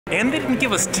And they didn't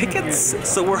give us tickets,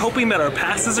 so we're hoping that our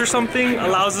passes or something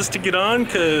allows us to get on,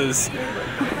 because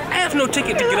I have no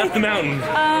ticket to get up the mountain.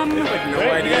 Like no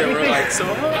idea. We're like, so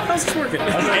how's this working?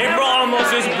 April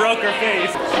almost just broke her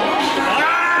face.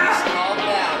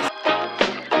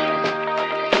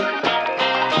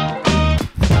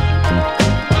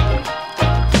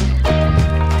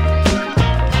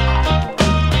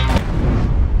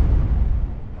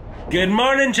 Good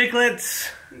morning,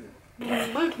 Chicklets.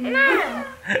 No.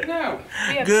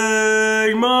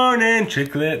 Good morning,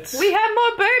 Chicklets. We have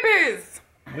more babies.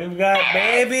 We've got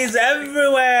babies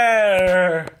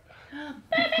everywhere.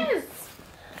 Babies.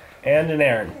 And an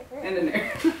Aaron. And an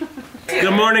Aaron.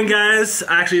 Good morning, guys.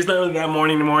 Actually, it's not really that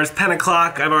morning anymore. It's 10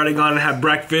 o'clock. I've already gone and had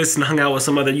breakfast and hung out with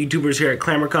some other YouTubers here at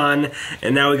Clamourcon.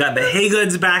 And now we got the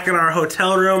Haygoods back in our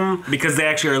hotel room because they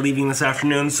actually are leaving this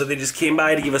afternoon. So they just came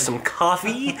by to give us some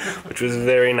coffee, which was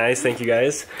very nice. Thank you,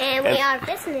 guys. And we are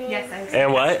visiting. Yes,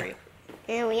 and what?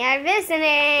 And we are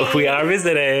visiting. We are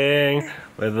visiting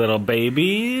with little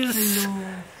babies.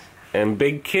 And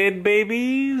big kid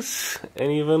babies.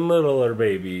 And even littler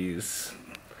babies.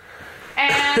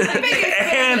 And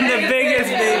the biggest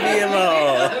baby of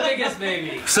all. The biggest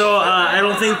baby. So I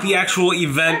don't think the actual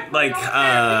event, like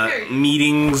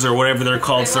meetings or whatever they're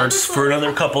called, starts for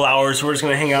another couple hours. So we're just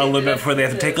gonna hang out a little bit before they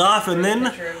have to take off, and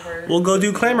then we'll go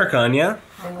do Clamourcon, yeah?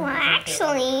 Well,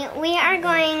 actually, we are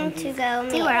going to go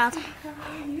SeaWorld.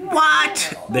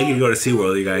 What? They can go to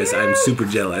SeaWorld, you guys. I'm super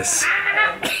jealous.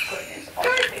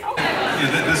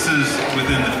 This is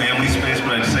within the family space,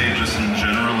 but I'd say just in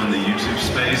general in the YouTube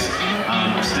space,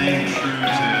 staying true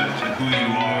to who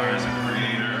you are as a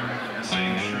creator, and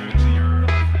staying true to your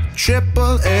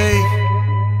AAA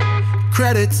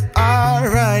credits are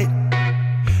right.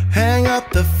 Hang up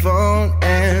the phone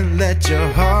and let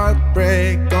your heart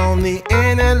break. Only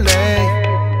in LA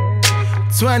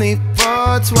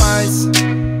 24 twice.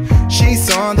 She's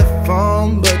on the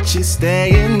phone, but she's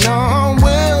staying on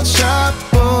Wilshire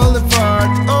Boulevard.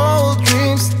 Old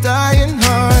dreams dying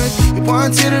hard. He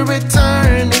wants you to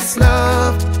return this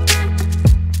love.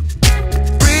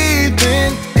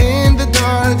 Breathing in the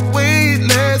dark,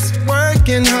 weightless,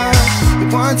 working hard. He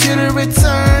wants you to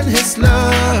return his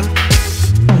love.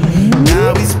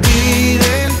 Now he's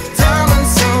beating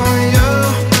diamonds on you,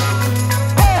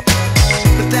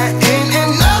 but that ain't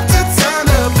enough to turn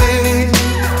the baby.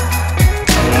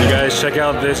 You guys, check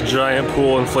out this giant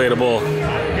pool inflatable.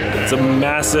 It's a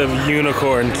massive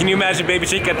unicorn. Can you imagine Baby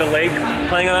Chick at the lake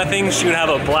playing on that thing? She would have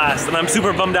a blast. And I'm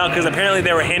super bummed out because apparently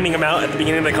they were handing them out at the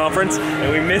beginning of the conference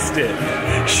and we missed it.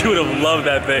 She would have loved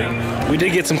that thing. We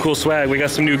did get some cool swag. We got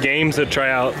some new games to try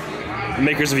out. The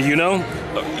makers of Uno.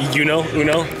 Uno?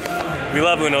 We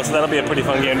love Uno, so that'll be a pretty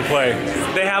fun game to play.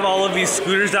 They have all of these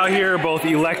scooters out here, both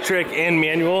electric and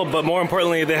manual, but more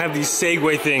importantly, they have these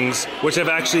Segway things, which I've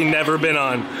actually never been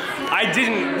on. I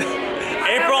didn't.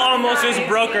 April almost just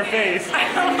broke her face.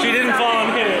 She didn't fall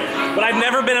and hit it. But I've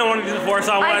never been on one of these before,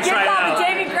 so I want to try it out.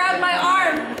 Jamie grabbed my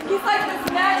arm. He's like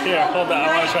this magical Here, hold that.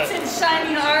 I want to try it.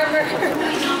 shining armor.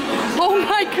 Oh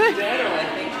my goodness. I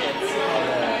think it's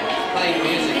playing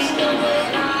music still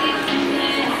though.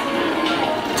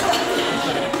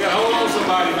 Yeah, hold on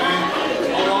somebody, man.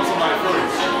 Hold on somebody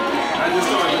first. I just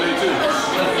started today too.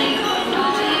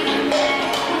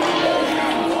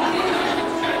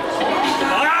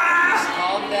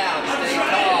 Calm down, stay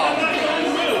calm.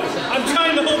 I'm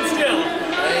trying to hold still.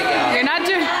 There you go. You're not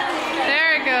doing.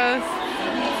 There it goes.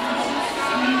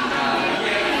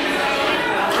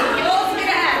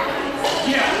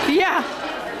 Yeah.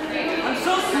 I'm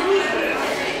so smooth at this.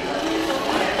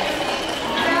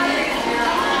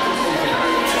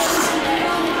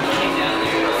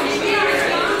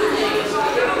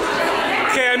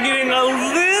 Okay, I'm getting a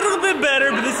little bit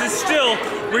better, but this is still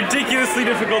ridiculously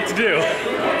difficult to do.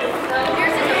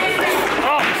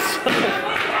 Oh.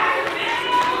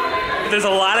 There's a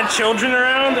lot of children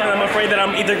around, and I'm afraid that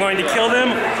I'm either going to kill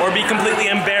them or be completely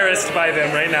embarrassed by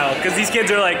them right now, because these kids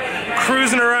are like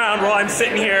cruising around while I'm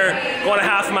sitting here going a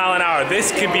half mile an hour.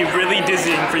 This could be really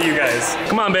dizzying for you guys.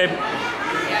 Come on, babe.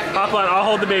 Hop on, I'll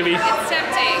hold the baby. It's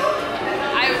tempting.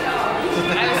 I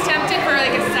was tempted for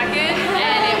like a second,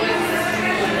 and it was.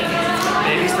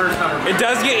 Baby's first time. It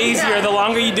does get easier. The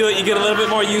longer you do it, you get a little bit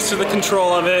more used to the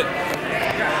control of it.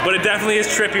 But it definitely is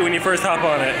trippy when you first hop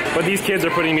on it. But these kids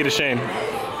are putting me to shame.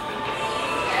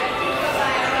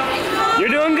 You're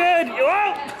doing good.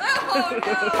 Whoa!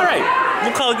 All right,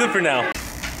 we'll call it good for now.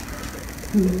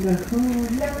 Hula,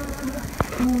 hula,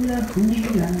 hula, hula,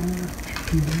 hula.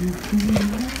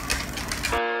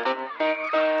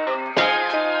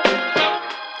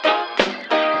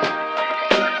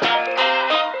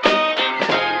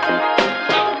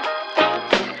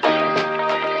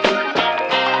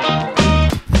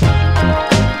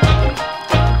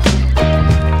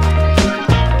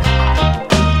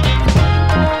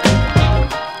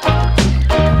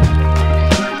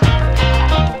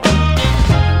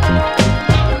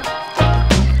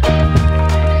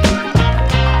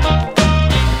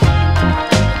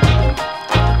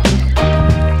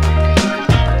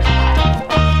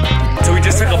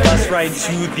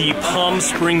 to the Palm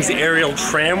Springs Aerial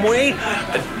Tramway.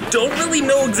 I don't really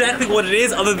know exactly what it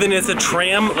is other than it's a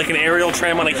tram, like an aerial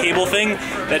tram on a cable thing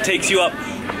that takes you up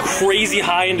crazy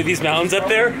high into these mountains up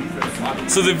there.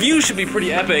 So the view should be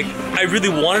pretty epic. I really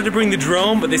wanted to bring the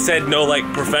drone, but they said no like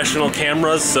professional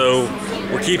cameras, so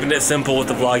we're keeping it simple with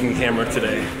the vlogging camera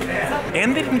today.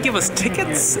 And they didn't give us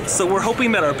tickets, so we're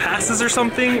hoping that our passes or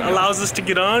something allows us to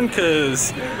get on,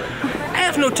 because I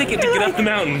have no ticket to get up the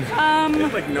mountain.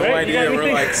 Like no idea.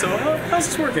 We're like, so how's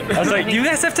this working? I was like, you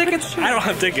guys have tickets? I don't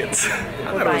have tickets. I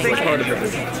thought it was like part of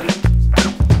it.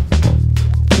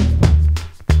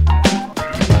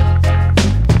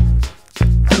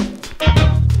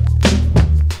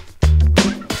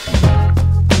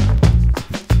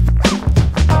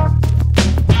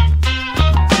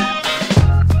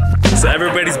 So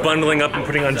everybody's bundling up and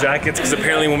putting on jackets because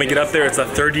apparently when we get up there it's a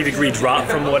 30-degree drop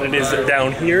from what it is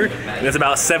down here, and it's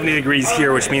about 70 degrees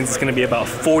here, which means it's going to be about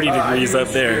 40 degrees up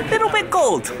there. A little bit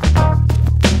cold. The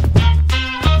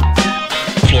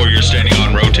floor you're standing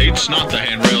on rotates, not the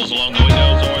handrails along the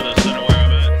windows or the center of it.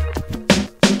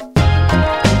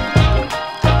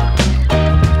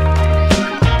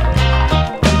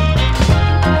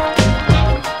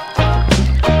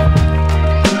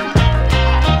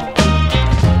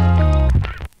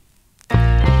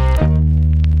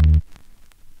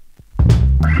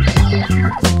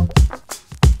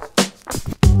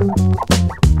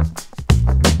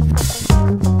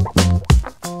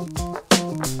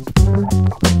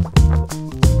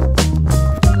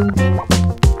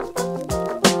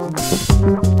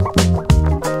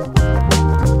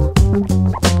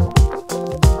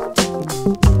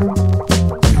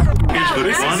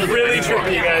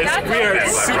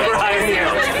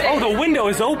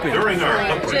 Is open.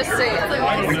 Just say it.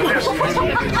 I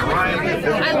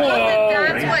love it.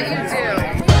 That's what you do.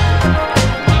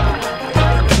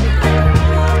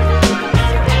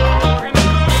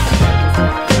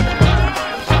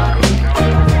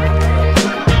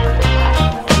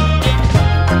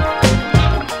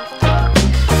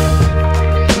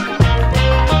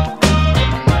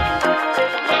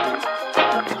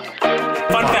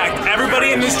 Fun fact,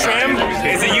 everybody in this tram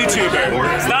is a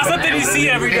YouTuber. It's not something you see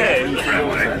every day.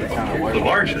 The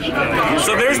largest.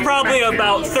 So there's probably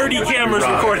about 30 cameras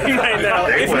recording right now,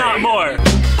 if not more.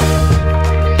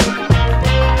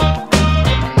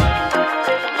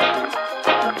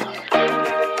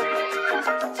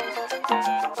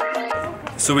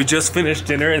 So we just finished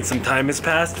dinner and some time has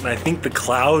passed, and I think the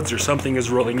clouds or something is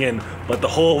rolling in, but the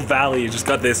whole valley just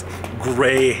got this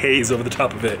gray haze over the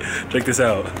top of it. Check this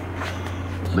out.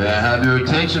 May I have your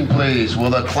attention, please? Will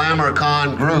the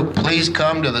Clamourcon group please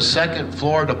come to the second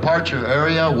floor departure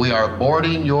area? We are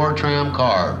boarding your tram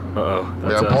car.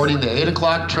 We are boarding the 8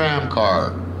 o'clock tram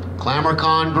car.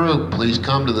 Clamourcon group, please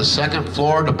come to the second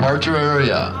floor departure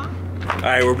area. All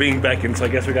right, we're being beckoned, so I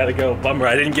guess we gotta go. Bummer,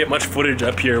 I didn't get much footage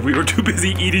up here. We were too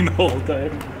busy eating the whole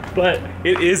time. But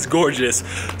it is gorgeous.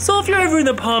 So if you're ever in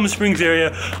the Palm Springs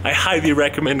area, I highly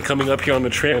recommend coming up here on the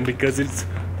tram because it's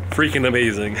freaking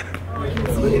amazing.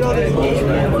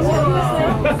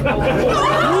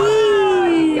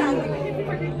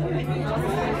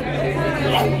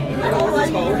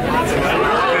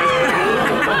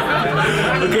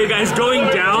 Okay guys, going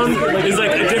down is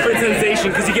like a different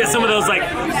sensation because you get some of those like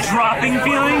dropping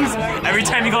feelings every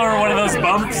time you go over one of those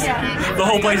bumps. The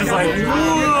whole place is like,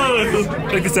 whoa.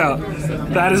 Check this out.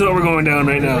 That is what we're going down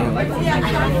right now.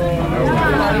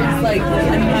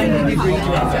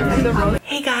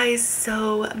 Hey guys,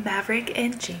 so Maverick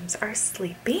and James are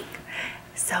sleeping,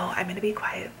 so I'm gonna be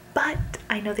quiet, but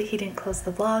I know that he didn't close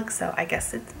the vlog, so I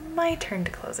guess it's my turn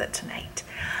to close it tonight.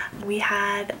 We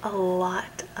had a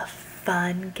lot of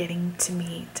fun getting to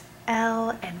meet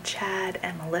Elle and Chad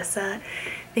and Melissa.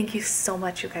 Thank you so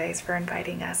much, you guys, for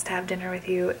inviting us to have dinner with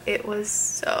you. It was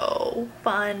so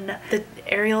fun. The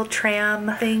aerial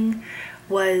tram thing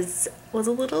was a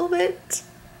little bit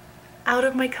out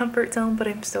of my comfort zone, but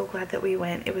I'm so glad that we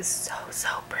went. It was so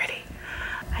pretty.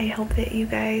 I hope that you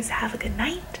guys have a good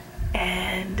night,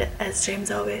 and as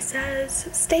James always says,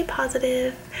 stay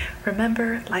positive.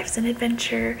 Remember, life's an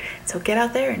adventure, so get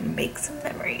out there and make some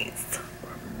memories.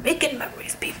 We're making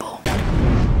memories, people.